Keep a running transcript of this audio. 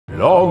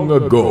Long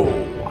ago,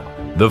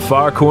 the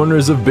far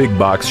corners of big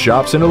box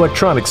shops and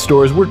electronics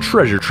stores were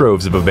treasure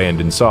troves of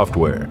abandoned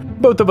software.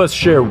 Both of us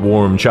share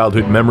warm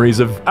childhood memories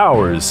of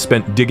hours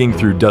spent digging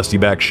through dusty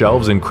back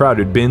shelves and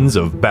crowded bins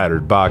of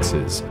battered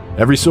boxes.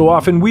 Every so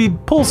often,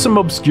 we'd pull some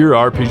obscure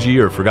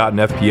RPG or forgotten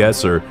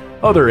FPS or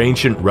other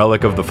ancient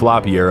relic of the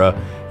floppy era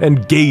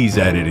and gaze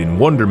at it in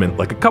wonderment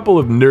like a couple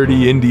of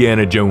nerdy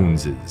Indiana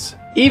Joneses.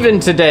 Even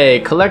today,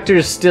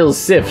 collectors still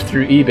sift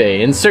through eBay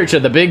in search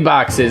of the big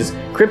boxes,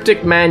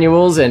 cryptic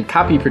manuals, and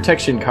copy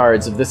protection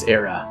cards of this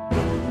era.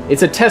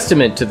 It's a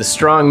testament to the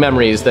strong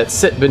memories that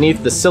sit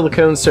beneath the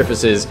silicone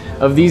surfaces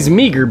of these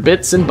meager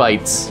bits and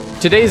bytes.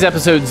 Today's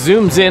episode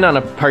zooms in on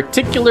a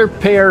particular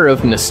pair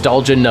of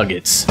nostalgia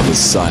nuggets. The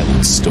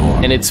Silent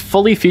Storm. And its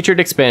fully featured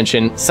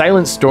expansion,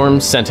 Silent Storm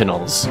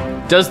Sentinels.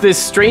 Does this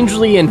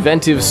strangely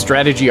inventive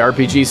strategy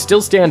RPG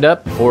still stand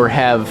up, or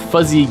have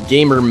fuzzy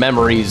gamer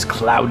memories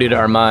clouded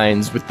our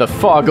minds with the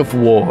fog of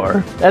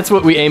war? That's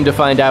what we aim to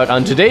find out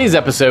on today's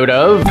episode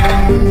of...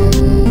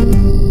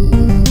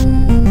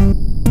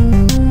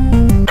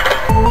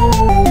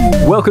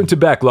 Welcome to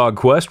Backlog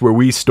Quest, where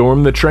we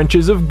storm the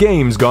trenches of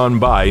games gone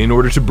by in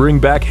order to bring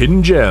back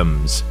hidden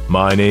gems.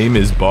 My name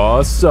is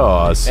Boss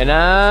Sauce. And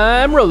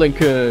I'm Roland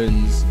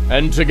Coons.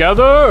 And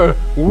together,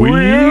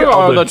 we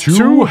are the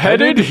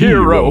two-headed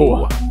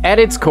hero. At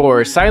its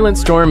core, Silent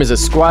Storm is a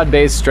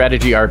squad-based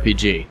strategy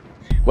RPG.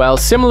 While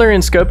similar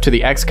in scope to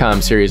the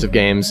XCOM series of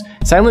games,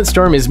 Silent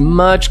Storm is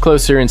much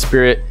closer in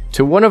spirit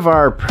to one of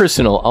our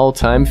personal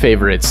all-time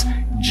favorites,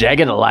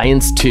 Jagged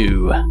Alliance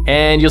 2.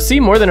 And you'll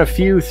see more than a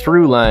few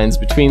through lines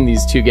between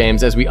these two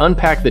games as we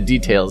unpack the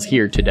details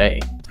here today.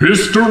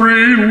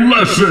 History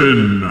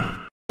Lesson!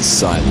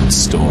 Silent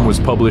Storm was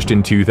published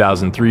in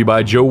 2003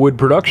 by Joe Wood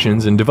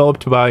Productions and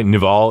developed by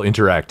Nival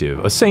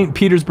Interactive, a St.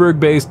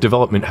 Petersburg-based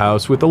development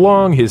house with a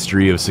long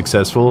history of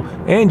successful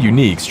and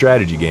unique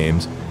strategy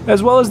games,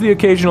 as well as the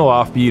occasional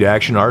offbeat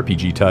action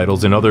RPG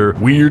titles and other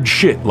weird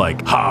shit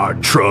like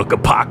Hard Truck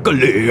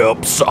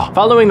Apocalypse.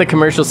 Following the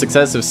commercial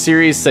success of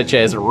series such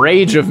as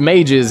Rage of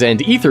Mages and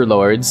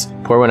Etherlords,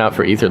 pour one out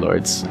for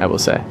Etherlords, I will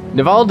say,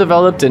 Nival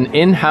developed an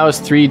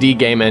in-house 3D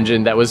game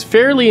engine that was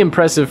fairly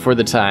impressive for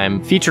the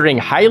time, featuring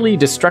highly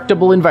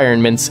destructible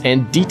environments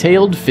and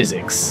detailed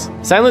physics.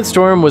 Silent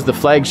Storm was the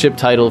flagship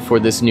title for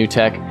this new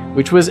tech,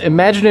 which was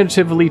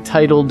imaginatively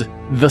titled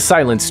the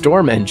Silent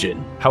Storm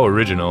Engine. How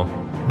original.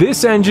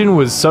 This engine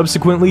was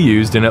subsequently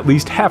used in at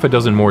least half a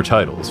dozen more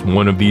titles.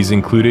 One of these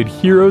included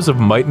Heroes of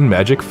Might and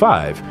Magic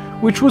 5,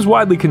 which was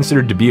widely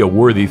considered to be a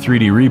worthy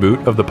 3D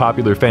reboot of the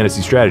popular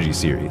fantasy strategy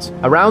series.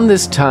 Around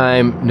this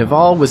time,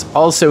 Nival was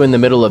also in the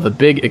middle of a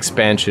big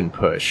expansion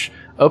push,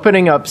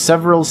 opening up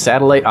several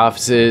satellite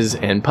offices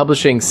and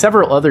publishing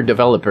several other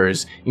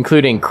developers,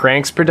 including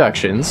Cranks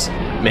Productions,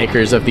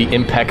 makers of the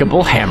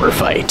impeccable Hammer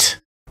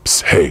Fight.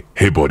 Psst,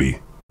 hey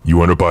buddy. You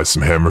wanna buy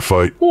some Hammer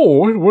Fight?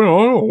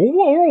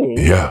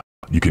 Yeah,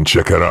 you can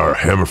check out our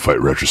Hammer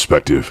Fight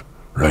retrospective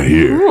right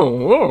here,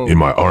 in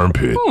my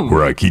armpit,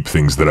 where I keep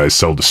things that I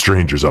sell to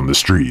strangers on the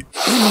street.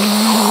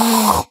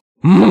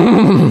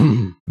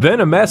 Then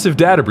a massive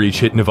data breach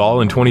hit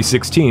Nival in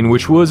 2016,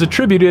 which was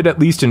attributed at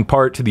least in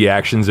part to the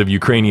actions of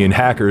Ukrainian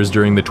hackers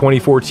during the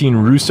 2014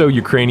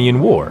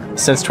 Russo-Ukrainian War.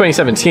 Since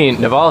 2017,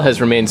 Nival has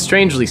remained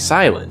strangely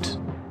silent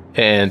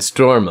and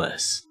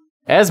stormless.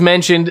 As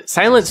mentioned,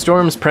 Silent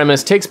Storm's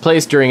premise takes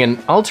place during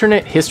an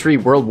alternate history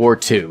World War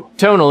II.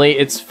 Tonally,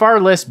 it's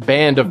far less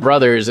Band of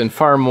Brothers and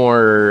far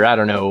more, I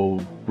don't know,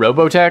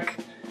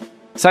 Robotech?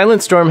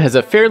 Silent Storm has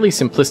a fairly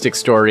simplistic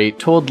story,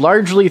 told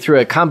largely through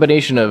a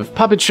combination of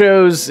puppet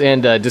shows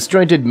and a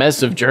disjointed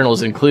mess of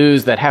journals and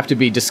clues that have to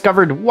be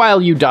discovered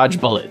while you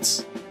dodge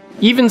bullets.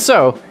 Even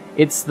so,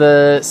 it's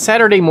the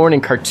Saturday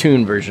morning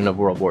cartoon version of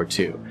World War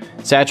II,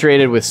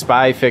 saturated with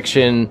spy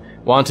fiction,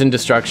 wanton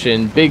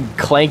destruction, big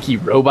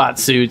clanky robot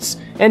suits,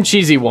 and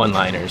cheesy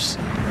one-liners.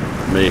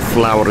 May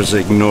flowers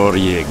ignore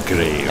ye,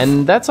 grave.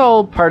 And that's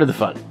all part of the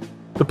fun.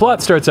 The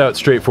plot starts out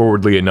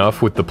straightforwardly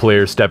enough, with the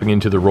player stepping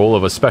into the role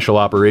of a Special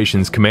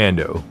Operations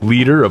Commando,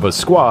 leader of a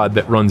squad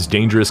that runs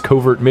dangerous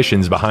covert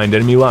missions behind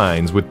enemy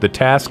lines with the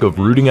task of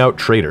rooting out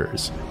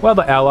traitors. While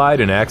the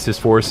Allied and Axis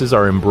forces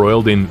are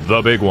embroiled in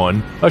the big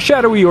one, a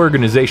shadowy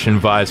organization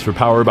vies for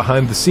power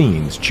behind the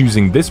scenes,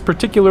 choosing this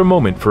particular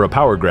moment for a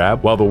power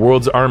grab while the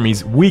world's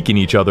armies weaken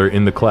each other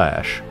in the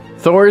clash.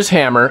 Thor's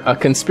Hammer, a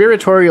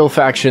conspiratorial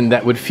faction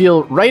that would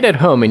feel right at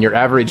home in your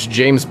average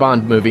James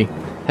Bond movie,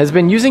 has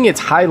been using its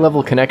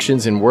high-level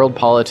connections in world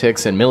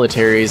politics and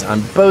militaries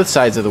on both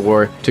sides of the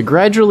war to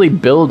gradually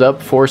build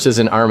up forces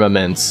and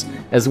armaments,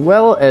 as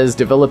well as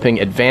developing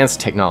advanced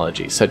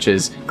technology such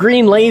as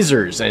green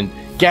lasers and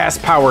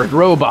gas-powered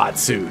robot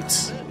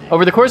suits.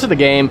 Over the course of the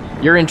game,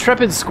 your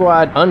intrepid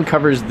squad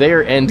uncovers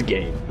their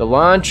endgame, the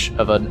launch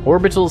of an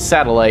orbital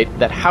satellite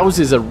that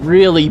houses a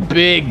really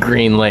big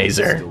green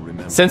laser.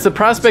 Since the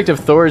prospect of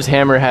Thor's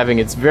Hammer having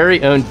its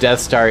very own Death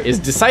Star is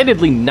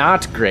decidedly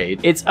not great,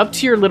 it's up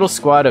to your little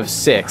squad of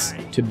 6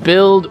 to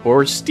build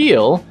or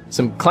steal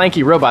some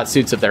clanky robot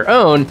suits of their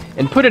own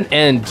and put an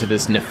end to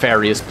this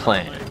nefarious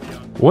plan.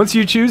 Once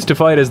you choose to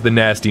fight as the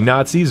nasty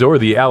Nazis or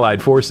the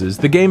Allied forces,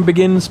 the game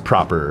begins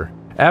proper.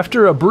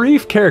 After a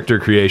brief character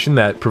creation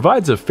that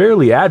provides a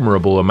fairly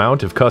admirable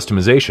amount of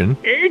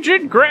customization,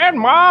 Agent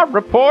Grandma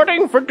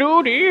reporting for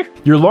duty,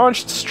 you're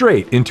launched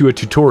straight into a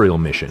tutorial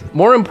mission.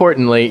 More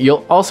importantly,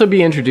 you'll also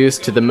be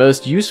introduced to the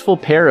most useful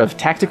pair of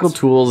tactical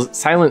tools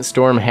Silent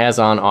Storm has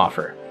on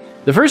offer.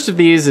 The first of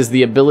these is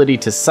the ability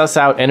to suss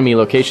out enemy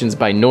locations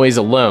by noise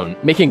alone,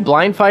 making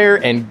blind fire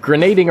and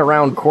grenading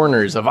around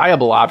corners a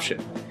viable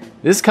option.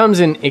 This comes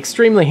in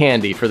extremely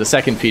handy for the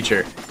second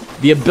feature,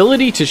 the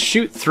ability to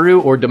shoot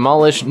through or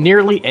demolish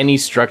nearly any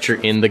structure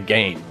in the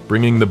game.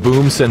 Bringing the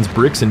boom sends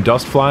bricks and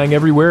dust flying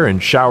everywhere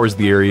and showers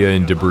the area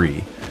in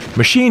debris.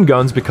 Machine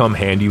guns become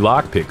handy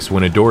lockpicks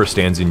when a door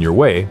stands in your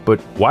way,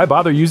 but why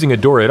bother using a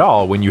door at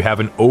all when you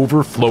have an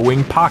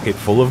overflowing pocket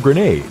full of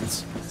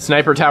grenades?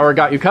 Sniper tower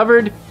got you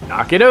covered,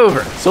 knock it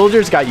over.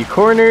 Soldiers got you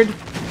cornered,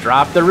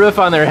 drop the roof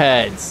on their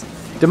heads.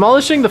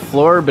 Demolishing the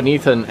floor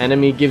beneath an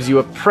enemy gives you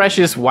a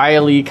precious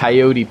Wile E.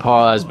 Coyote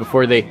pause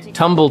before they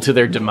tumble to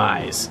their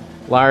demise.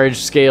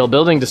 Large-scale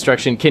building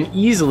destruction can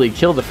easily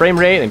kill the frame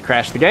rate and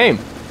crash the game.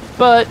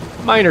 But,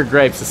 minor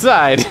gripes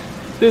aside,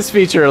 this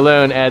feature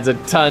alone adds a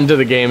ton to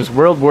the game's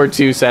World War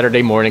II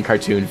Saturday morning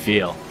cartoon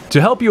feel. To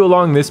help you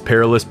along this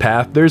perilous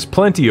path, there's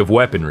plenty of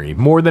weaponry,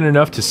 more than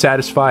enough to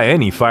satisfy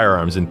any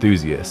firearms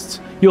enthusiasts.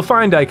 You'll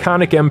find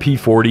iconic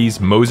MP40s,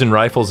 Mosin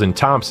rifles, and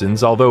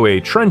Thompsons, although a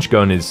trench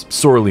gun is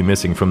sorely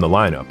missing from the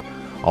lineup.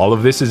 All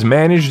of this is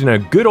managed in a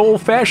good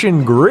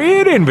old-fashioned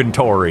grid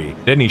inventory.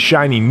 Any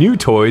shiny new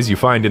toys you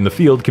find in the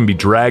field can be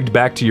dragged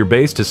back to your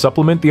base to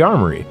supplement the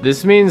armory.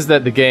 This means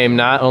that the game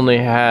not only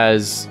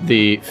has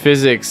the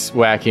physics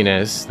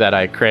wackiness that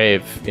I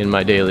crave in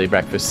my daily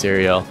breakfast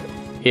cereal,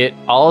 it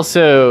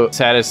also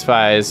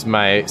satisfies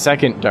my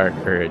second dark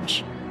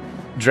urge,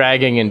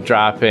 dragging and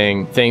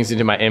dropping things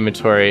into my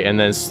inventory and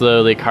then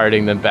slowly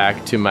carting them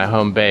back to my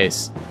home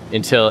base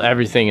until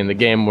everything in the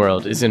game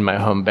world is in my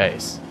home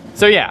base.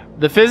 So yeah,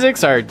 the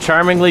physics are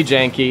charmingly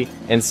janky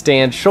and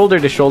stand shoulder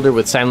to shoulder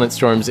with Silent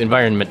Storm's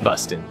environment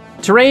bustin'.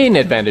 Terrain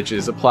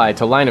advantages apply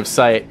to line of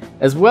sight,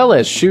 as well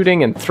as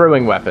shooting and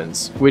throwing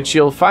weapons, which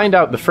you'll find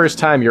out the first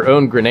time your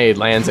own grenade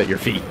lands at your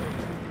feet.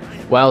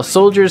 While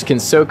soldiers can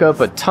soak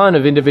up a ton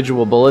of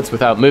individual bullets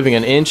without moving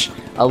an inch,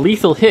 a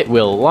lethal hit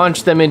will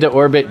launch them into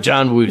orbit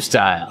John Woo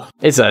style.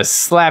 It's a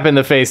slap in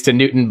the face to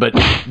Newton, but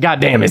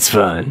goddamn it's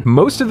fun.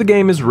 Most of the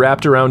game is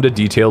wrapped around a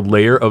detailed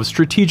layer of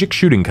strategic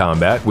shooting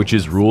combat, which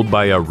is ruled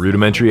by a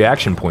rudimentary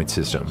action point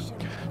system.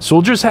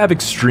 Soldiers have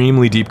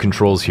extremely deep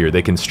controls here.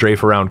 They can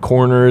strafe around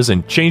corners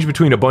and change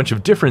between a bunch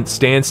of different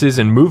stances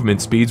and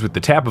movement speeds with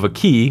the tap of a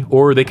key,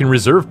 or they can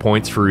reserve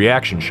points for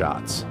reaction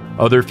shots.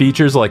 Other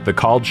features like the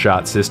called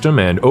shot system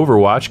and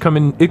Overwatch come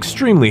in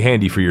extremely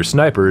handy for your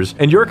snipers,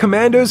 and your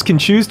commandos can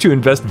choose to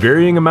invest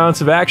varying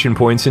amounts of action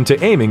points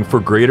into aiming for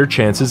greater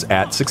chances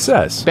at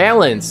success.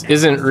 Balance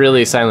isn't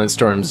really Silent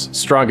Storm's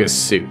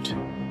strongest suit.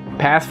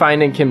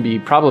 Pathfinding can be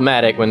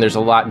problematic when there's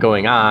a lot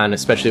going on,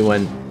 especially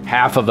when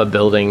half of a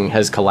building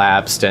has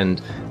collapsed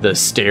and the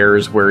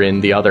stairs were in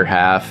the other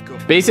half.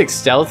 Basic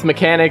stealth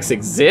mechanics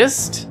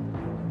exist,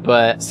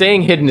 but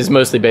staying hidden is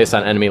mostly based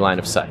on enemy line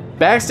of sight.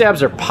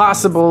 Backstabs are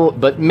possible,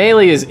 but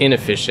melee is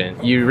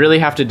inefficient. You really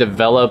have to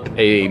develop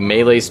a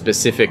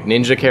melee-specific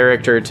ninja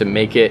character to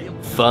make it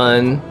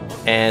fun,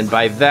 and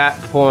by that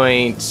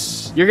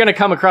point, you're gonna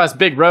come across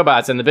big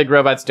robots, and the big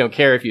robots don't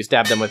care if you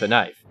stab them with a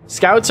knife.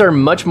 Scouts are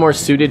much more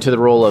suited to the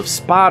role of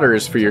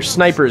spotters for your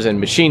snipers and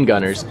machine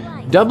gunners,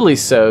 doubly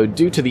so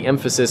due to the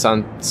emphasis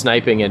on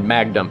sniping and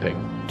mag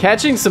dumping.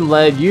 Catching some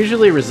lead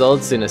usually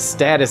results in a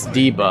status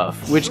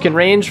debuff, which can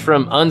range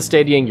from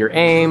unsteadying your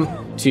aim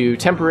to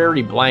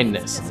temporary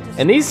blindness,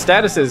 and these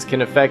statuses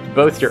can affect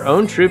both your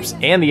own troops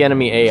and the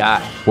enemy AI.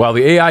 While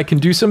the AI can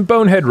do some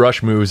bonehead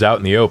rush moves out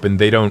in the open,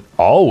 they don't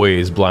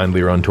always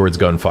blindly run towards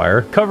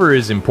gunfire. Cover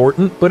is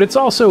important, but it's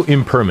also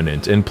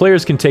impermanent, and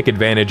players can take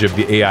advantage of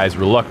the AI's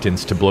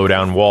reluctance to blow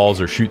down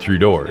walls or shoot through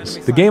doors.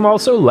 The game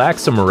also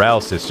lacks a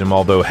morale system,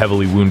 although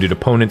heavily wounded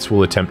opponents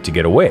will attempt to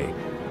get away.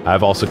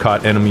 I've also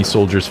caught enemy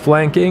soldiers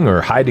flanking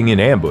or hiding in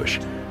ambush.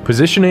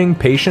 Positioning,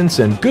 patience,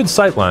 and good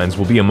sightlines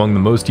will be among the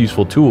most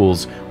useful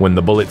tools when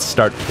the bullets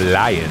start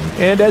flying.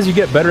 And as you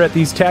get better at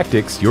these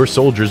tactics, your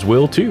soldiers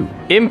will too.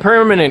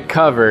 Impermanent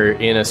cover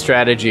in a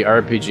strategy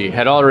RPG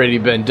had already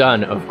been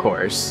done, of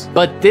course,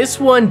 but this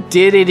one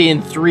did it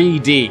in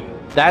 3D.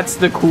 That's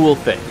the cool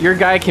thing. Your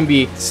guy can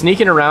be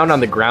sneaking around on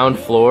the ground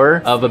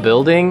floor of a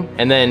building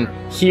and then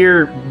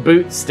hear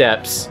boot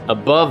steps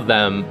above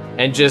them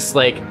and just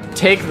like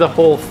take the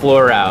whole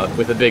floor out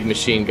with a big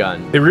machine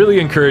gun. It really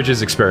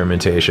encourages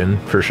experimentation,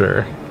 for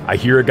sure. I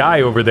hear a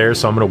guy over there,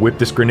 so I'm gonna whip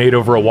this grenade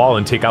over a wall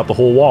and take out the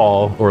whole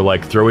wall, or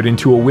like throw it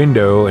into a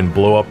window and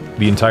blow up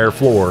the entire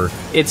floor.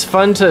 It's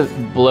fun to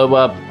blow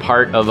up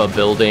part of a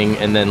building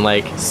and then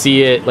like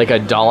see it like a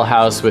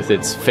dollhouse with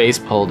its face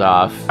pulled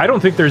off. I don't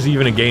think there's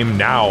even a game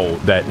now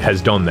that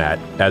has done that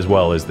as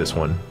well as this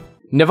one.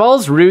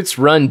 Naval's roots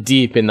run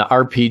deep in the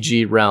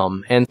RPG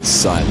realm, and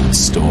Silent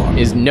Storm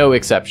is no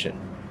exception.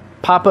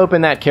 Pop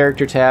open that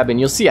character tab and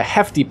you'll see a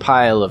hefty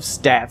pile of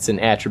stats and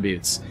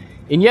attributes.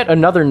 In yet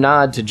another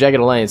nod to Jagged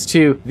Alliance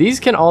 2, these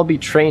can all be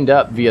trained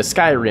up via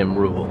Skyrim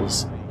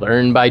rules.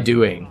 Learn by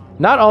doing.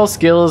 Not all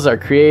skills are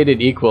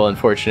created equal,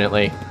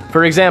 unfortunately.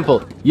 For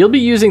example, you'll be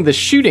using the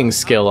shooting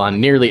skill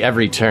on nearly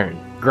every turn.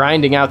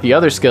 Grinding out the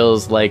other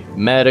skills, like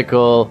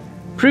medical,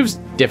 proves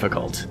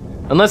difficult.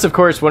 Unless, of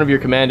course, one of your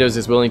commandos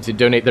is willing to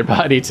donate their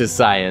body to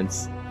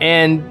science.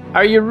 And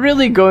are you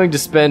really going to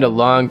spend a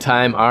long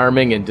time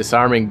arming and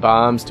disarming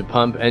bombs to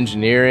pump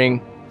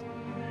engineering?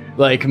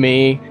 Like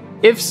me?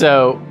 If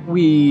so,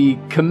 we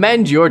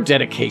commend your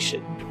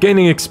dedication.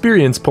 Gaining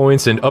experience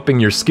points and upping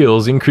your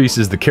skills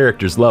increases the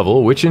character's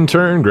level, which in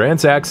turn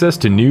grants access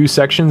to new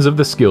sections of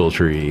the skill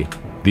tree.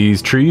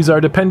 These trees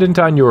are dependent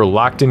on your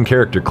locked-in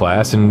character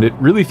class, and it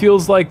really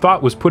feels like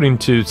thought was put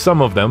into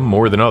some of them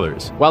more than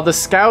others. While the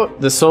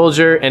scout, the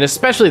soldier, and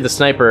especially the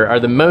sniper are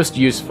the most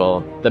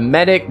useful, the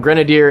medic,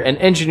 grenadier, and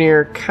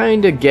engineer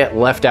kinda get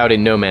left out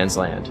in no man's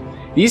land.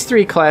 These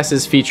three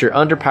classes feature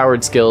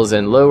underpowered skills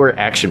and lower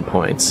action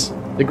points.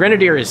 The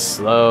grenadier is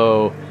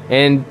slow,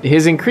 and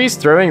his increased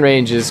throwing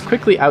range is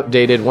quickly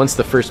outdated once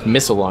the first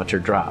missile launcher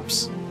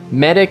drops.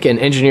 Medic and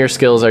engineer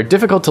skills are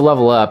difficult to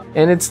level up,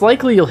 and it's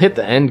likely you'll hit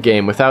the end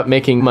game without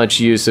making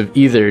much use of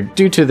either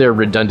due to their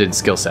redundant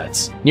skill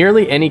sets.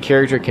 Nearly any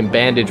character can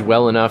bandage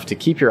well enough to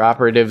keep your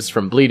operatives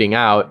from bleeding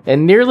out,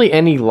 and nearly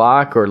any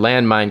lock or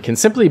landmine can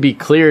simply be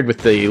cleared with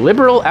the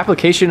liberal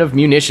application of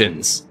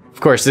munitions.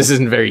 Of course, this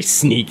isn't very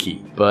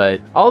sneaky,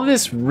 but all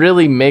this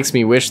really makes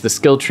me wish the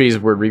skill trees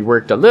were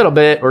reworked a little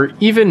bit, or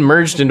even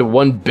merged into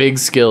one big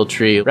skill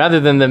tree, rather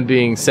than them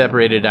being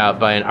separated out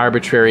by an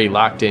arbitrary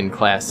locked-in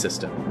class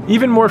system.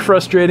 Even more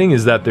frustrating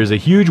is that there's a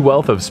huge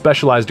wealth of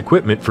specialized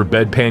equipment for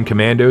bedpan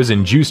commandos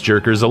and juice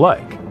jerkers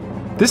alike.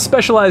 This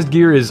specialized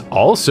gear is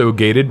also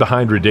gated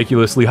behind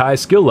ridiculously high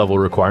skill level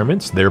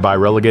requirements, thereby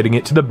relegating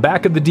it to the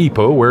back of the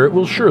depot where it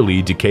will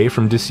surely decay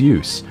from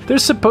disuse.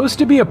 There's supposed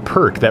to be a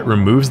perk that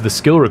removes the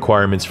skill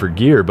requirements for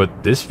gear,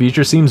 but this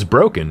feature seems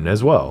broken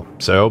as well,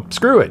 so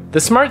screw it. The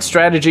smart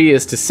strategy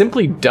is to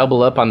simply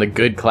double up on the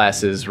good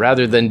classes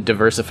rather than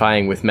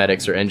diversifying with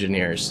medics or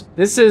engineers.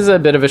 This is a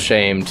bit of a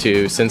shame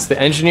too, since the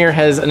engineer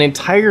has an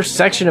entire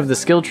section of the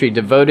skill tree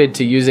devoted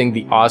to using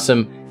the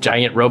awesome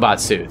giant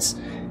robot suits.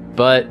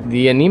 But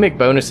the anemic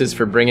bonuses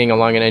for bringing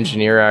along an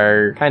engineer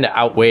are kinda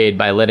outweighed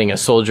by letting a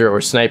soldier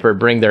or sniper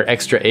bring their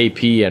extra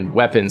AP and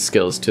weapon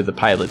skills to the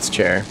pilot's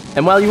chair.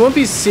 And while you won't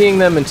be seeing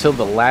them until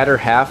the latter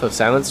half of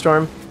Silent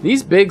Storm,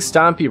 these big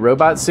stompy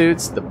robot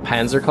suits, the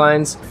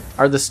Panzerkleines,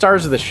 are the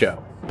stars of the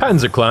show.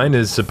 Panzerklein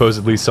is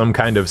supposedly some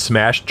kind of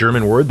smashed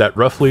German word that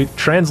roughly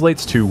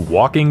translates to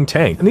walking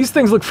tank, and these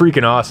things look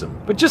freaking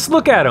awesome. But just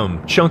look at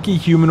them! Chunky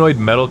humanoid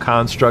metal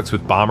constructs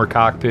with bomber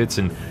cockpits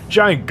and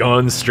giant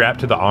guns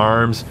strapped to the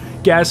arms,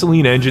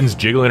 gasoline engines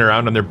jiggling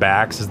around on their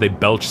backs as they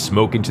belch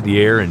smoke into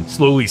the air and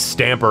slowly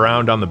stamp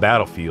around on the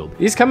battlefield.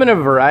 These come in a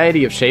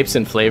variety of shapes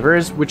and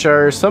flavors, which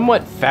are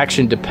somewhat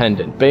faction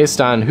dependent, based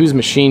on whose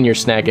machine you're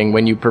snagging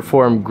when you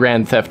perform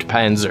Grand Theft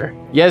Panzer.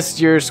 Yes,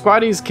 your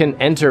squaddies can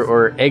enter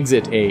or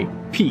exit a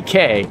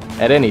PK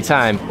at any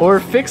time, or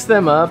fix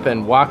them up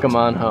and walk them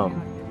on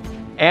home.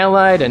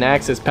 Allied and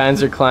Axis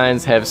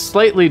Panzerkleines have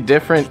slightly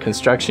different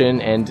construction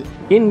and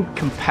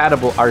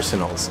incompatible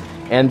arsenals,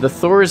 and the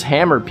Thor's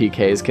Hammer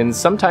PKs can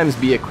sometimes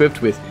be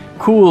equipped with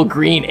cool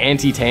green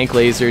anti-tank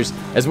lasers,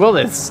 as well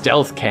as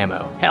stealth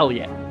camo. Hell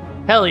yeah.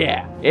 Hell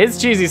yeah. It's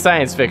cheesy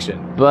science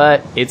fiction,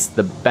 but it's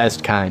the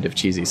best kind of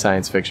cheesy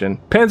science fiction.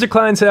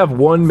 Panzerkleines have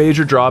one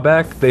major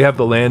drawback: they have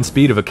the land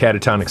speed of a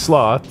catatonic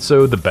sloth,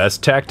 so the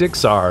best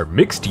tactics are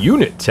mixed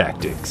unit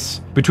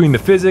tactics. Between the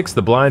physics,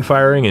 the blind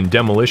firing, and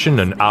demolition,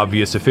 an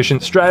obvious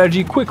efficient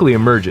strategy quickly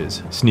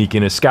emerges. Sneak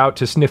in a scout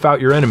to sniff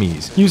out your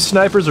enemies. Use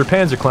snipers or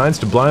Panzerkleines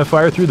to blind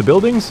fire through the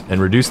buildings,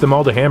 and reduce them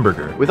all to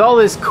hamburger. With all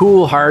this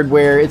cool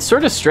hardware, it's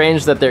sort of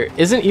strange that there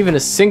isn't even a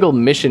single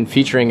mission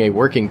featuring a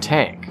working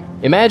tank.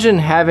 Imagine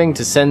having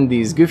to send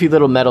these goofy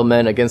little metal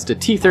men against a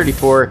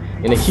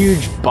T-34 in a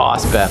huge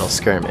boss battle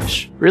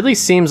skirmish. Really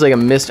seems like a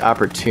missed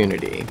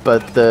opportunity,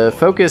 but the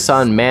focus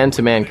on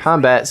man-to-man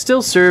combat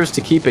still serves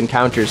to keep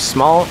encounters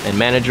small and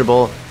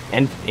manageable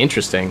and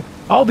interesting.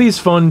 All these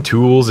fun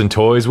tools and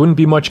toys wouldn't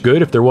be much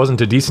good if there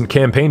wasn't a decent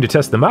campaign to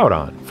test them out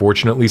on.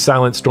 Fortunately,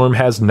 Silent Storm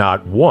has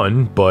not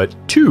one, but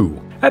two.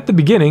 At the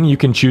beginning, you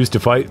can choose to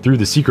fight through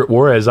the Secret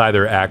War as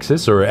either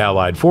Axis or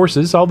Allied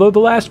forces, although the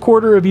last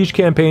quarter of each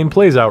campaign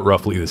plays out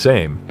roughly the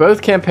same.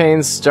 Both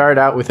campaigns start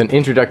out with an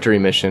introductory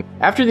mission.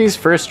 After these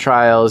first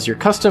trials, your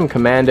custom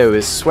commando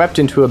is swept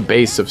into a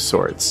base of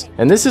sorts,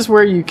 and this is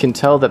where you can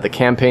tell that the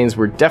campaigns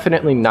were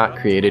definitely not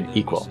created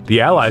equal.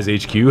 The Allies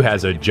HQ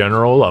has a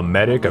general, a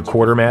medic, a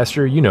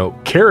quartermaster, you know,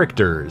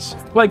 characters.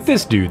 Like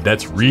this dude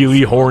that's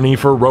really horny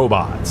for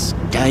robots.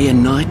 Day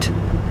and night,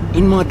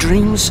 in my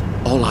dreams,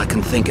 all I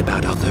can think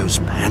about are those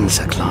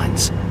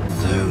Panzerkleines.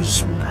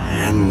 Those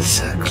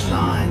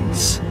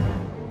Panzerkleines.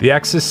 The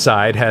Axis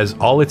side has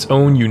all its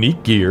own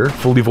unique gear,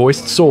 fully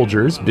voiced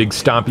soldiers, big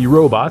stompy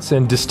robots,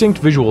 and distinct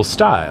visual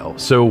style,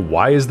 so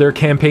why is their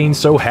campaign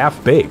so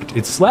half-baked?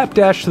 It's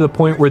slapdash to the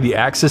point where the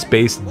Axis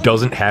base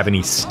doesn't have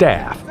any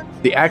staff.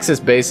 The Axis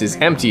base is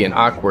empty and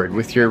awkward,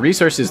 with your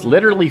resources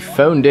literally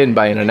phoned in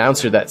by an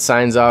announcer that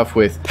signs off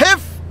with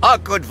Piff a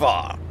good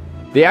var.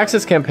 The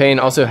Axis campaign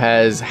also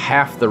has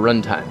half the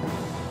runtime.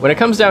 When it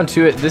comes down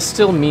to it, this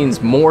still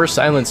means more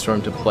Silent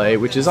Storm to play,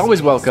 which is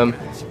always welcome,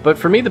 but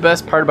for me the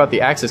best part about the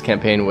Axis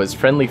campaign was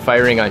friendly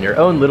firing on your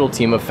own little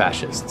team of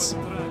fascists.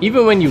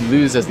 Even when you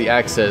lose as the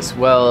Axis,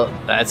 well,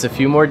 that's a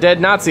few more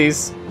dead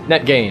Nazis.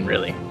 Net gain,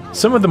 really.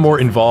 Some of the more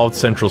involved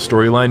central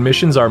storyline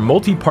missions are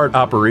multi-part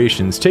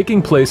operations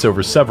taking place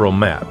over several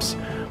maps.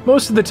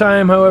 Most of the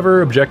time,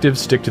 however, objectives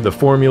stick to the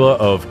formula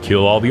of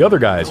kill all the other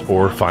guys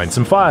or find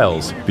some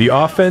files. The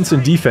offense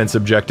and defense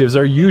objectives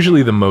are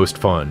usually the most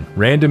fun.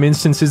 Random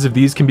instances of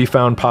these can be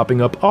found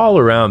popping up all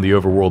around the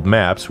overworld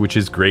maps, which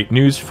is great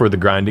news for the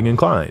grinding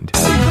inclined.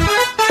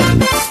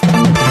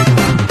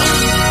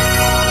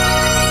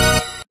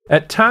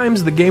 At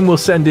times, the game will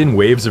send in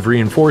waves of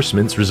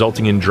reinforcements,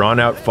 resulting in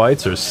drawn-out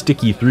fights or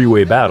sticky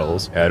three-way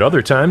battles. At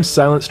other times,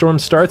 Silent Storm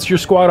starts your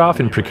squad off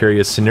in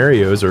precarious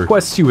scenarios or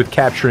quests you with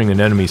capturing an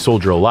enemy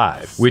soldier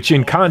alive, which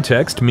in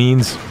context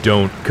means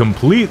don't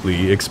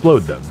completely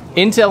explode them.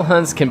 Intel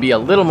hunts can be a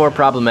little more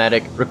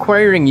problematic,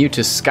 requiring you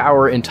to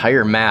scour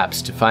entire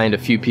maps to find a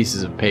few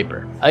pieces of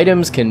paper.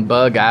 Items can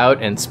bug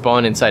out and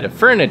spawn inside of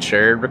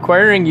furniture,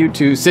 requiring you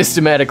to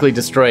systematically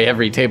destroy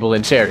every table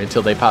and chair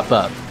until they pop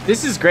up.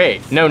 This is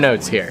great, no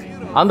notes here.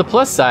 On the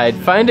plus side,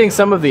 finding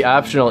some of the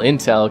optional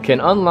intel can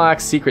unlock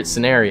secret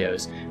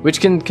scenarios, which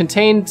can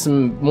contain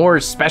some more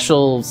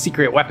special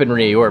secret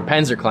weaponry or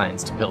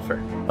Panzerkleines to pilfer.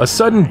 A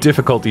sudden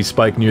difficulty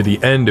spike near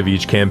the end of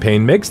each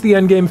campaign makes the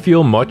endgame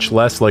feel much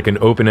less like an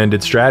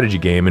open-ended strategy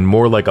game and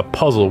more like a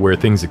puzzle where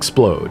things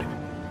explode.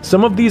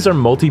 Some of these are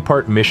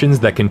multi-part missions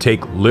that can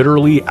take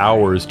literally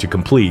hours to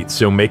complete,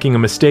 so making a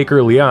mistake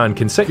early on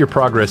can set your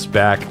progress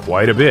back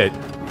quite a bit.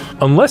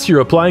 Unless you're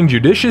applying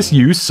judicious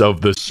use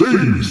of the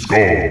Save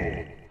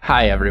Skull.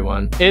 Hi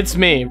everyone, it's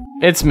me,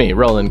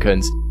 Roland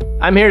Kunz.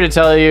 I'm here to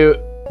tell you,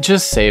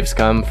 just save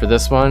scum for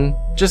this one.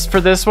 Just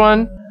for this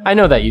one. I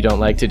know that you don't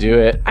like to do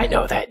it. I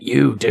know that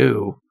you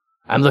do.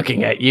 I'm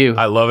looking at you.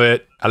 I love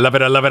it. I love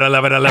it, I love it, I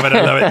love it, I love it,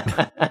 I love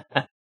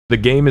it. The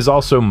game is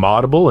also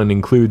moddable and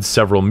includes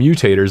several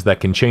mutators that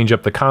can change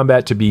up the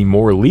combat to be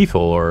more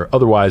lethal or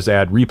otherwise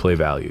add replay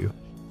value.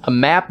 A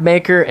map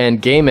maker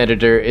and game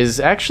editor is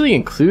actually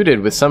included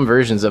with some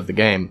versions of the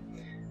game.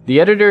 The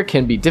editor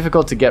can be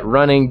difficult to get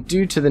running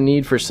due to the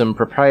need for some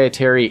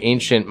proprietary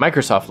ancient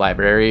Microsoft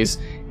libraries,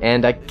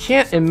 and I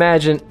can't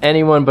imagine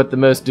anyone but the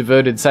most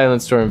devoted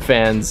Silent Storm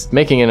fans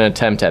making an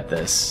attempt at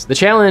this. The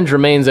challenge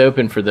remains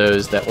open for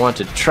those that want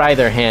to try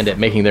their hand at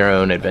making their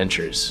own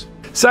adventures.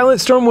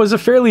 Silent Storm was a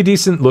fairly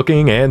decent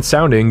looking and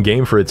sounding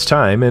game for its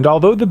time, and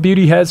although the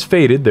beauty has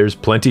faded, there's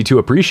plenty to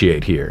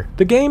appreciate here.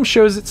 The game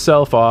shows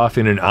itself off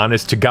in an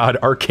honest-to-God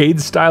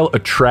arcade-style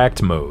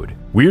attract mode.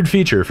 Weird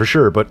feature for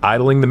sure, but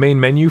idling the main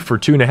menu for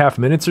 2.5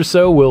 minutes or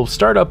so will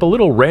start up a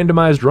little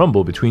randomized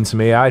rumble between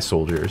some AI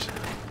soldiers.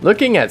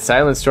 Looking at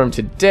Silent Storm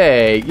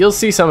today, you'll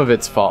see some of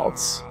its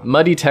faults.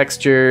 Muddy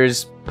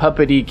textures,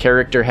 puppety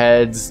character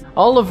heads,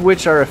 all of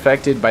which are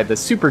affected by the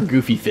super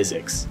goofy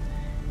physics.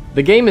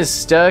 The game is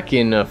stuck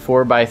in a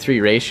 4:3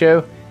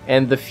 ratio,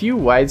 and the few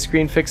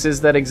widescreen fixes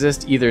that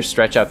exist either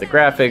stretch out the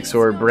graphics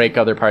or break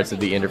other parts of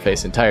the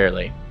interface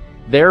entirely.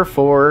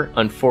 Therefore,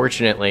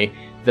 unfortunately,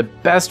 the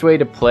best way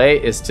to play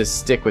is to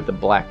stick with the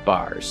black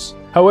bars.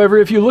 However,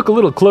 if you look a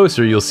little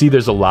closer, you'll see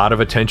there's a lot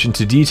of attention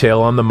to detail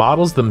on the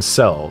models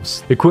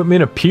themselves.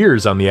 Equipment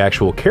appears on the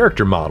actual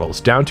character models,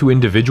 down to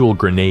individual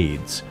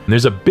grenades. And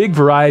there's a big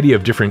variety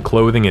of different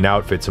clothing and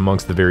outfits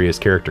amongst the various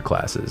character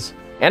classes.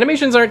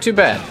 Animations aren't too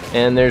bad,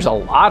 and there's a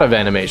lot of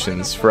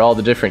animations for all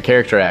the different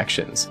character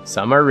actions.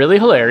 Some are really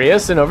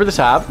hilarious and over the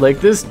top,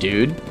 like this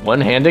dude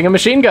one-handing a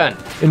machine gun.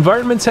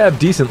 Environments have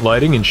decent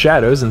lighting and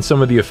shadows, and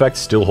some of the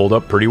effects still hold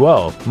up pretty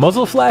well.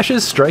 Muzzle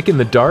flashes strike in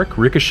the dark,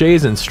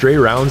 ricochets and stray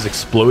rounds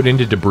explode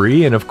into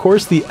debris, and of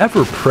course the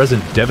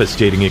ever-present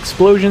devastating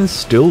explosions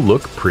still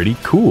look pretty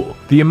cool.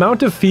 The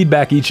amount of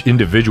feedback each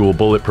individual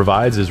bullet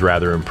provides is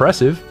rather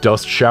impressive.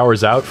 Dust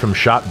showers out from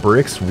shot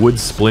bricks, wood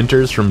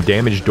splinters from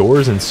damaged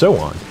doors, and so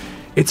on.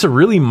 It's a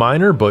really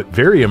minor but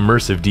very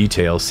immersive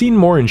detail, seen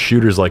more in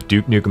shooters like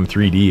Duke Nukem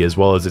 3D as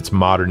well as its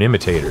modern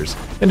imitators,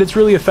 and it's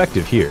really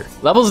effective here.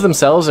 Levels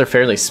themselves are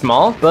fairly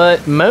small,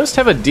 but most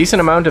have a decent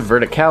amount of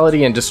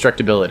verticality and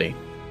destructibility.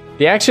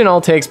 The action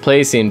all takes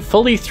place in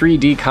fully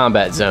 3D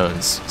combat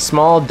zones,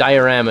 small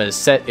dioramas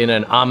set in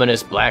an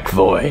ominous black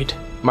void.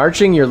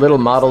 Marching your little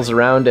models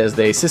around as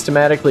they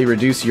systematically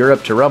reduce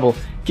Europe to rubble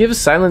gives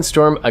Silent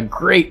Storm a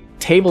great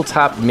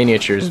tabletop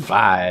miniatures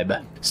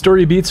vibe.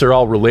 Story beats are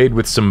all relayed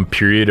with some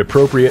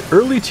period-appropriate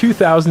early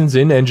 2000s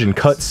in-engine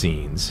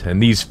cutscenes,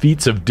 and these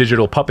feats of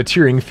digital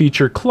puppeteering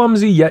feature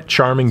clumsy yet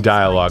charming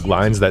dialogue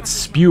lines that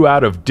spew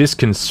out of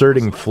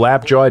disconcerting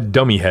flap-jawed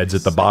dummy heads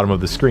at the bottom of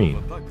the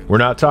screen. We're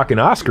not talking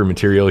Oscar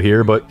material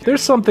here, but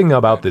there's something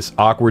about this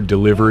awkward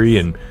delivery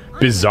and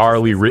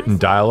bizarrely written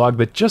dialogue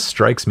that just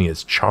strikes me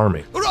as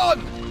charming.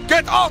 Run!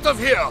 Get out of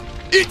here!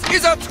 It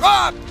is a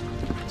trap!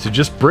 So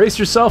just brace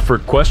yourself for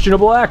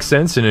questionable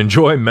accents and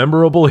enjoy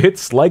memorable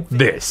hits like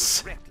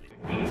this.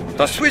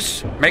 The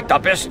Swiss make the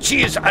best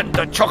cheese and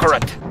the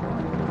chocolate.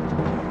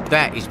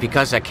 That is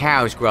because the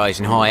cows graze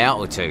in high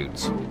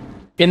altitudes.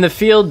 In the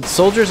field,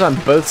 soldiers on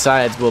both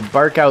sides will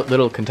bark out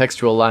little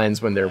contextual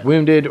lines when they're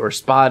wounded or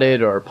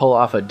spotted or pull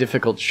off a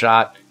difficult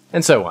shot,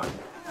 and so on.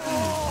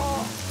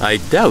 I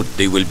doubt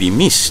they will be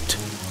missed.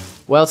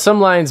 While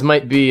some lines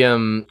might be,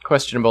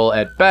 questionable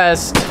at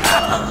best,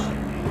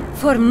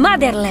 For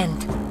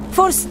motherland!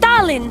 For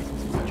Stalin!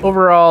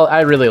 overall,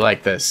 I really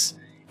like this.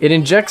 It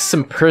injects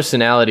some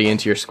personality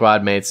into your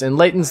squad mates and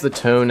lightens the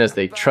tone as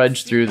they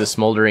trudge through the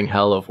smoldering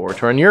hell of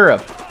war-torn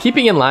Europe.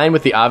 Keeping in line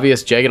with the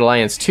obvious Jagged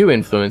Alliance 2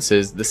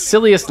 influences, the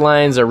silliest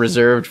lines are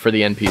reserved for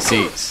the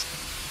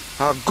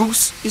NPCs. Our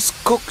goose is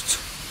cooked.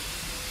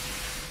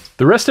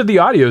 The rest of the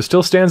audio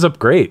still stands up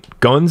great.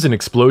 Guns and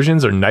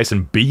explosions are nice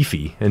and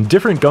beefy, and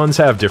different guns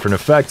have different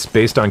effects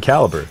based on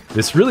caliber.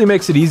 This really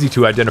makes it easy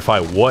to identify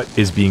what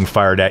is being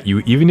fired at you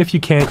even if you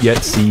can't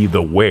yet see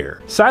the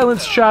where.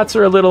 Silence shots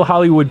are a little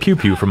Hollywood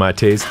pew-pew for my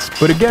tastes,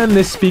 but again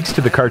this speaks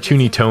to the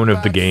cartoony tone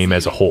of the game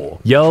as a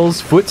whole. Yells,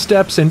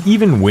 footsteps, and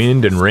even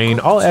wind and rain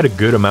all add a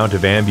good amount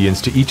of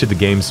ambience to each of the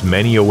game's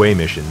many away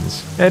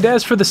missions. And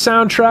as for the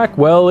soundtrack,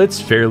 well,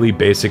 it's fairly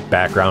basic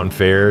background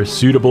fare,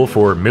 suitable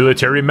for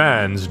military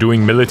mans doing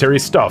military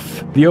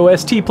stuff. The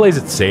OST plays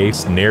it safe,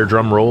 snare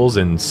drum rolls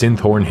and synth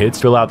horn hits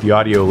fill out the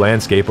audio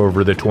landscape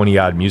over the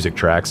 20-odd music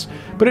tracks,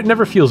 but it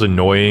never feels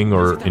annoying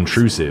or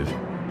intrusive.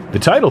 The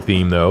title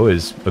theme, though,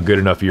 is a good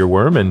enough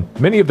earworm, and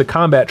many of the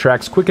combat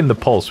tracks quicken the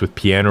pulse with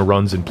piano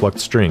runs and plucked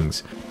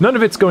strings. None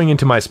of it's going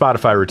into my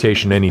Spotify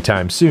rotation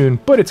anytime soon,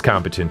 but it's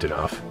competent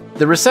enough.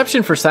 The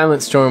reception for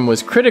Silent Storm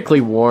was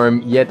critically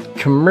warm, yet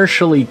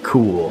commercially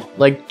cool,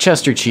 like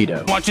Chester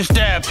Cheeto. Watch your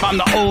step, I'm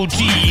the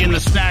OG in the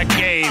snack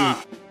game.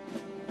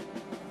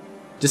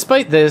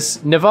 Despite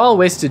this, Naval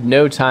wasted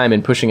no time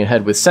in pushing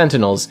ahead with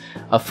Sentinels,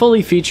 a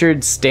fully featured,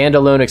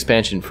 standalone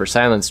expansion for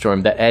Silent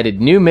Storm that added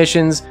new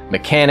missions,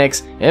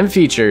 mechanics, and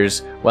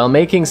features, while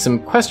making some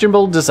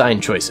questionable design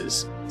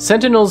choices.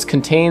 Sentinels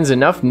contains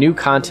enough new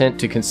content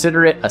to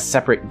consider it a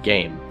separate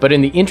game, but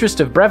in the interest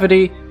of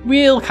brevity,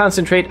 we'll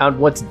concentrate on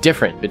what's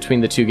different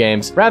between the two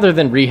games rather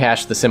than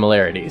rehash the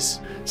similarities.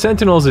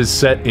 Sentinels is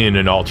set in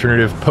an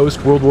alternative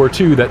post-World War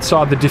II that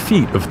saw the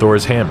defeat of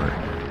Thor's hammer.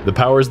 The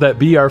powers that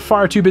be are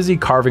far too busy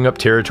carving up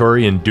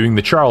territory and doing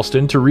the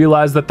Charleston to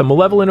realize that the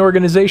malevolent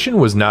organization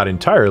was not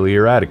entirely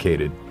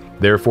eradicated.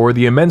 Therefore,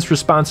 the immense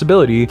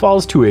responsibility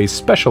falls to a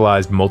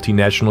specialized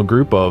multinational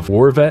group of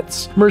war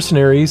vets,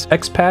 mercenaries,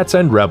 expats,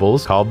 and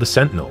rebels called the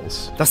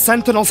Sentinels. The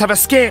Sentinels have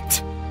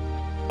escaped!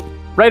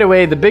 Right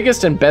away, the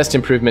biggest and best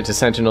improvement to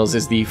Sentinels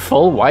is the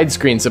full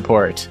widescreen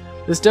support.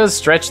 This does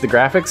stretch the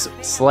graphics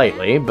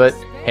slightly, but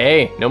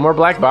hey, no more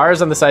black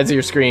bars on the sides of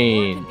your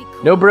screen.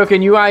 No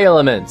broken UI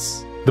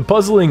elements. The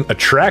puzzling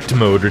Attract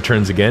mode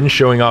returns again,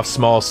 showing off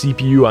small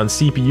CPU on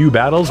CPU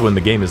battles when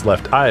the game is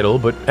left idle,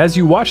 but as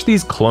you watch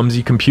these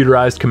clumsy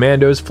computerized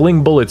commandos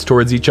fling bullets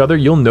towards each other,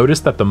 you'll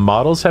notice that the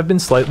models have been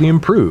slightly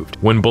improved.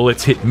 When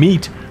bullets hit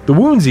meat, the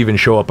wounds even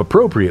show up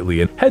appropriately,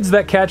 and heads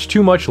that catch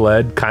too much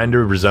lead kinda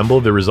resemble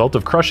the result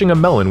of crushing a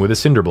melon with a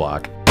cinder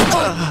block.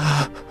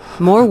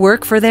 More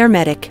work for their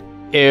medic.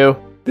 Ew.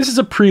 This is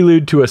a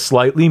prelude to a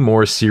slightly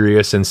more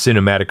serious and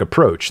cinematic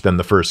approach than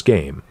the first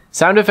game.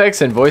 Sound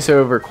effects and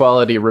voiceover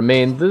quality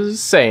remain the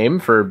same,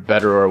 for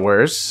better or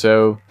worse,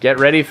 so get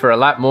ready for a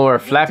lot more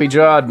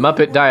flappy-jawed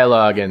Muppet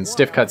dialogue and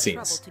stiff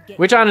cutscenes,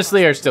 which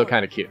honestly are still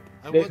kind of cute.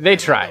 They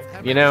tried,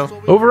 you know?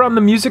 Over on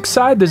the music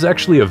side, there's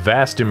actually a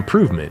vast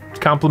improvement.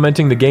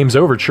 Complementing the game's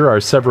overture are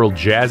several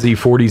jazzy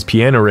 40s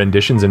piano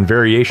renditions and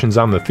variations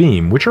on the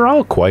theme, which are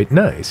all quite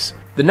nice.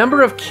 The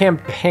number of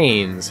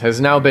campaigns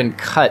has now been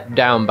cut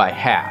down by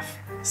half.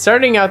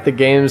 Starting out the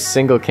game's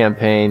single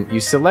campaign,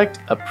 you select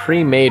a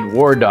pre-made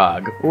war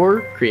dog,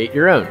 or create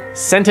your own.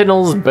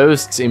 Sentinels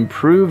boasts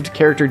improved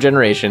character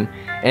generation,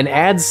 and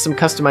adds some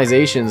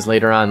customizations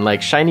later on,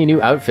 like shiny new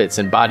outfits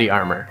and body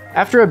armor.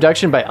 After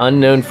abduction by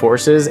unknown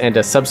forces and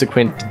a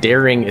subsequent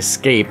daring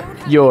escape,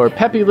 your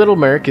peppy little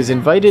merc is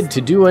invited to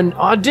do an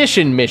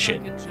audition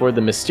mission for the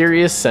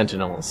mysterious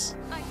Sentinels.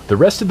 The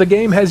rest of the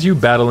game has you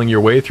battling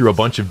your way through a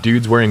bunch of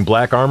dudes wearing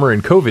black armor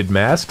and COVID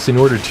masks in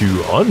order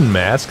to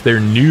unmask their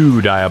new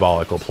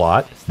diabolical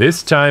plot.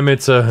 This time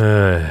it's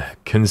a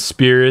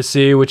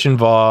conspiracy which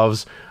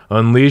involves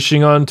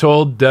unleashing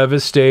untold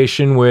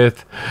devastation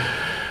with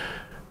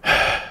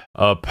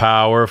a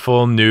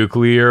powerful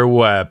nuclear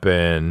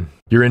weapon.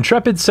 Your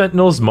intrepid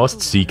Sentinels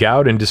must seek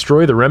out and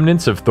destroy the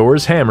remnants of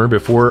Thor's hammer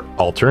before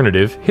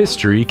alternative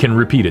history can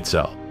repeat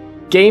itself.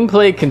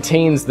 gameplay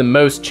contains the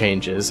most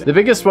changes. The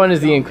biggest one is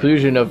the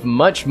inclusion of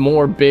much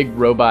more big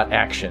robot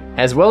action,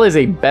 as well as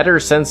a better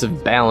sense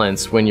of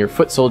balance when your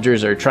foot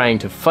soldiers are trying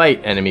to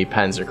fight enemy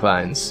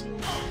Panzerkleines.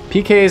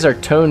 PKs are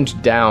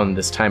toned down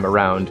this time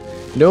around,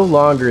 no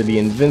longer the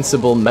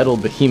invincible metal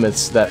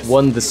behemoths that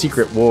won the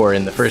secret war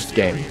in the first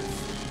game.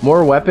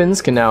 More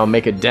weapons can now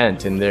make a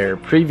dent in their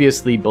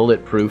previously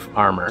bulletproof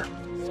armor.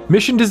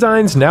 Mission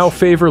designs now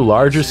favor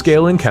larger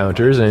scale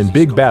encounters and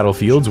big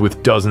battlefields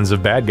with dozens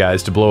of bad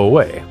guys to blow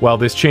away. While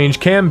this change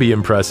can be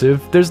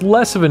impressive, there's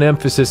less of an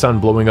emphasis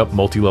on blowing up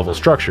multi-level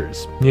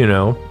structures. You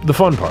know, the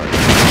fun part.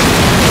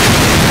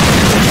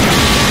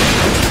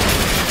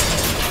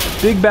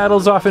 Big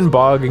battles often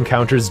bog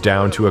encounters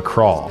down to a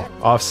crawl.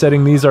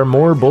 Offsetting these are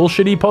more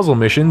bullshitty puzzle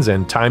missions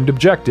and timed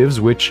objectives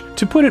which,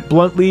 to put it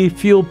bluntly,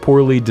 feel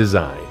poorly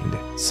designed.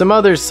 Some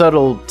other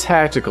subtle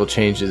tactical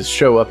changes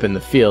show up in the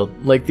field,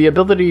 like the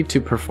ability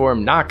to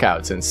perform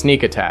knockouts and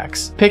sneak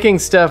attacks. Picking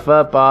stuff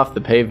up off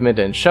the pavement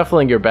and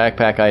shuffling your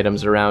backpack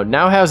items around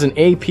now has an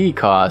AP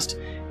cost,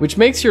 which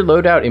makes your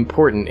loadout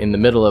important in the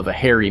middle of a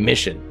hairy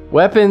mission.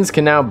 Weapons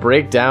can now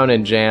break down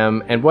and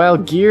jam, and while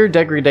gear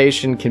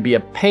degradation can be a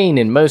pain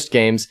in most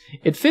games,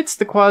 it fits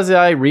the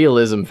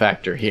quasi-realism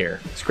factor here.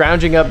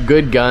 Scrounging up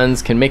good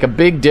guns can make a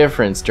big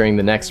difference during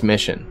the next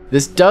mission.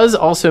 This does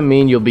also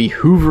mean you'll be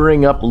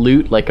hoovering up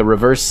loot like a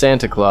reverse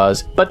Santa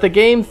Claus, but the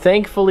game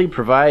thankfully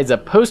provides a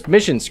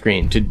post-mission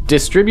screen to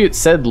distribute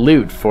said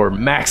loot for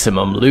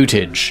maximum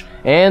lootage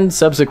and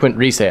subsequent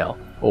resale,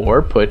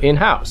 or put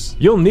in-house.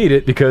 You'll need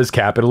it because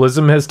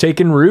capitalism has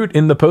taken root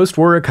in the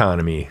post-war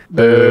economy.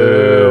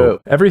 Boo!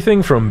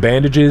 Everything from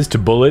bandages to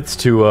bullets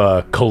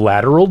to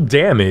collateral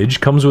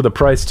damage comes with a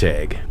price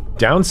tag.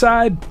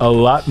 Downside? A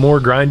lot more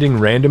grinding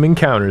random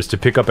encounters to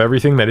pick up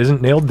everything that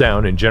isn't nailed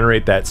down and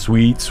generate that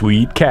sweet,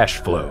 sweet cash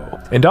flow.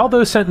 And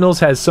although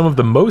Sentinels has some of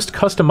the most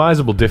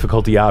customizable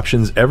difficulty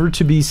options ever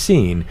to be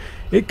seen,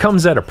 it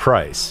comes at a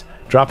price.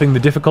 Dropping the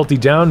difficulty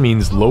down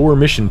means lower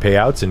mission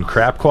payouts and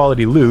crap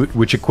quality loot,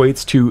 which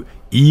equates to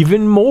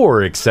even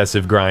more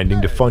excessive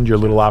grinding to fund your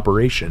little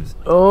operation.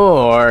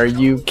 Or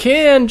you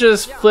can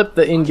just flip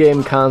the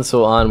in-game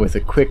console on with a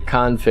quick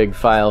config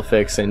file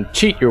fix and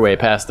cheat your way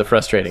past the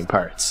frustrating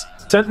parts.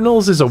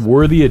 Sentinels is a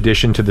worthy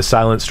addition to the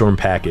Silent Storm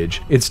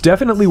package. It's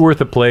definitely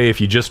worth a play if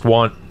you just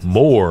want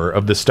more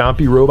of the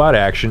stompy robot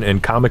action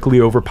and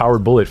comically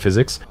overpowered bullet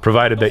physics,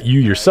 provided that you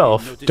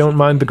yourself don't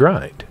mind the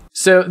grind.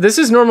 So this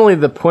is normally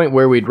the point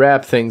where we'd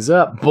wrap things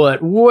up,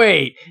 but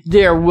wait,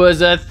 there was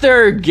a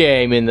third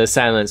game in the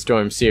Silent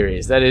Storm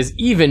series that is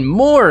even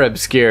more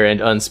obscure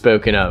and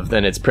unspoken of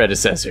than its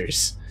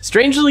predecessors.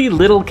 Strangely,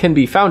 little can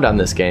be found on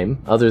this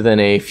game, other than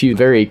a few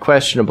very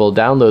questionable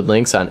download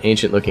links on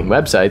ancient-looking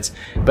websites,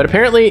 but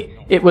apparently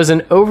it was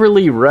an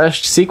overly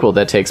rushed sequel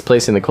that takes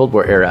place in the Cold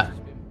War era.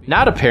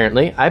 Not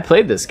apparently, I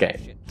played this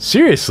game.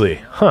 Seriously?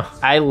 Huh.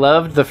 I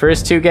loved the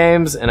first two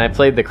games, and I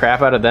played the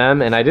crap out of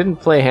them, and I didn't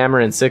play Hammer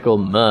and Sickle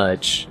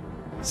much.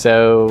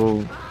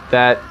 So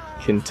that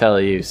can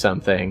tell you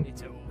something.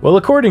 Well,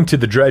 according to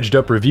the dredged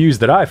up reviews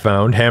that I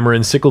found, Hammer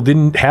and Sickle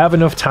didn't have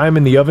enough time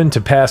in the oven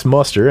to pass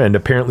muster and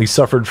apparently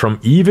suffered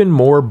from even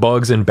more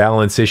bugs and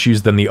balance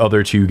issues than the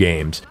other two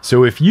games.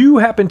 So if you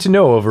happen to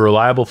know of a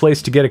reliable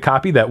place to get a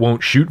copy that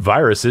won't shoot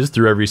viruses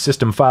through every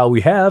system file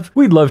we have,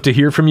 we'd love to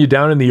hear from you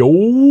down in the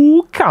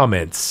old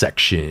comments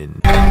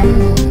section.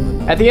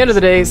 At the end of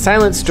the day,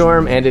 Silent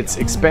Storm and its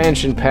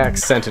expansion pack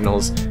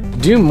Sentinels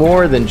do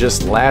more than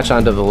just latch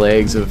onto the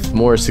legs of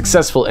more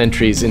successful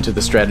entries into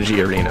the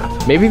strategy arena.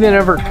 Maybe they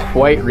never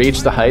quite reach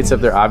the heights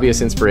of their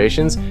obvious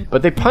inspirations,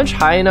 but they punch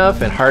high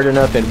enough and hard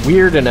enough and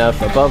weird enough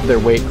above their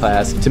weight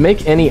class to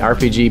make any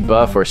RPG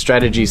buff or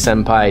strategy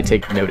senpai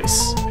take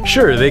notice.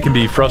 Sure, they can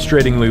be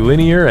frustratingly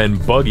linear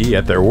and buggy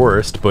at their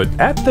worst, but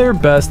at their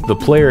best, the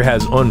player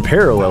has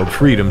unparalleled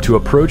freedom to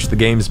approach the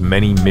game's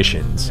many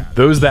missions.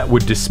 Those that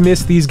would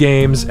dismiss these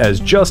games as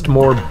just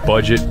more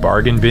budget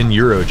bargain bin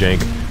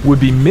Eurojank would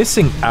be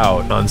missing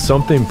out on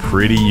something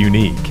pretty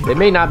unique. They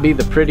may not be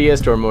the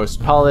prettiest or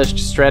most polished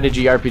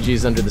strategy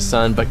RPGs under the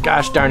sun, but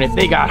gosh darn it,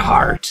 they got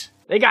heart.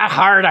 They got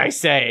heart, I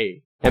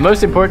say. And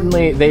most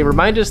importantly, they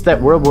remind us that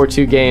World War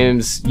II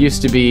games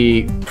used to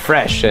be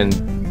fresh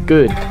and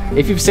good.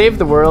 If you've saved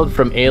the world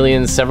from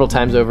aliens several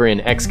times over in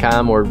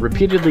XCOM or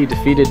repeatedly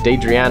defeated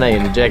Daedriana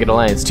in Jagged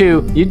Alliance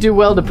 2, you'd do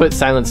well to put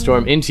Silent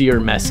Storm into your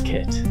mess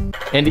kit.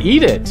 And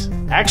eat it.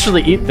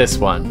 Actually eat this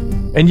one.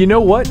 And you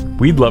know what?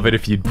 We'd love it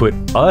if you'd put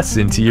us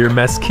into your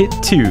mess kit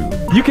too.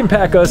 You can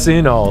pack us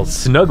in all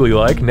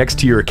snuggly-like next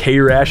to your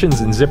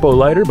K-rations and Zippo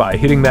lighter by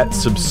hitting that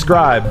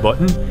subscribe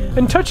button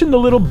and touching the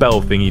little bell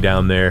thingy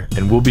down there,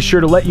 and we'll be sure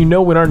to let you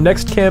know when our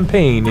next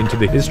campaign into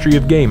the history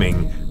of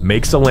gaming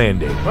makes a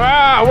landing.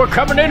 Ah, we're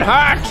coming in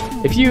hot!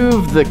 If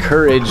you've the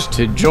courage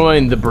to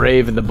join the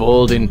brave and the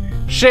bold in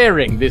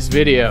sharing this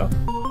video,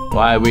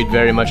 why, we'd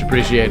very much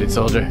appreciate it,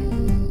 soldier.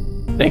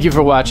 Thank you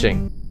for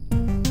watching.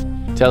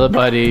 Tell a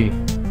buddy,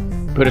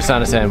 put us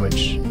on a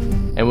sandwich,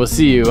 and we'll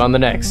see you on the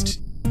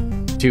next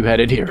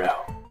Two-Headed Hero.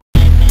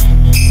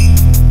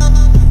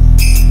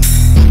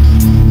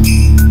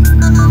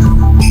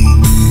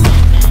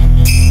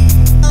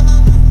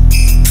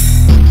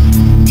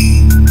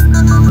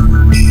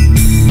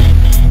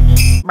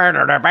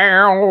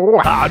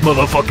 Hot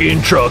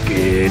motherfucking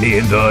trucking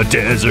in the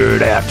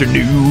desert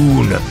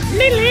afternoon.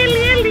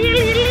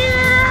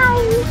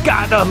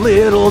 Got a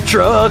little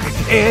truck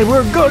and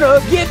we're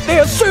gonna get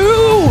there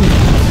soon.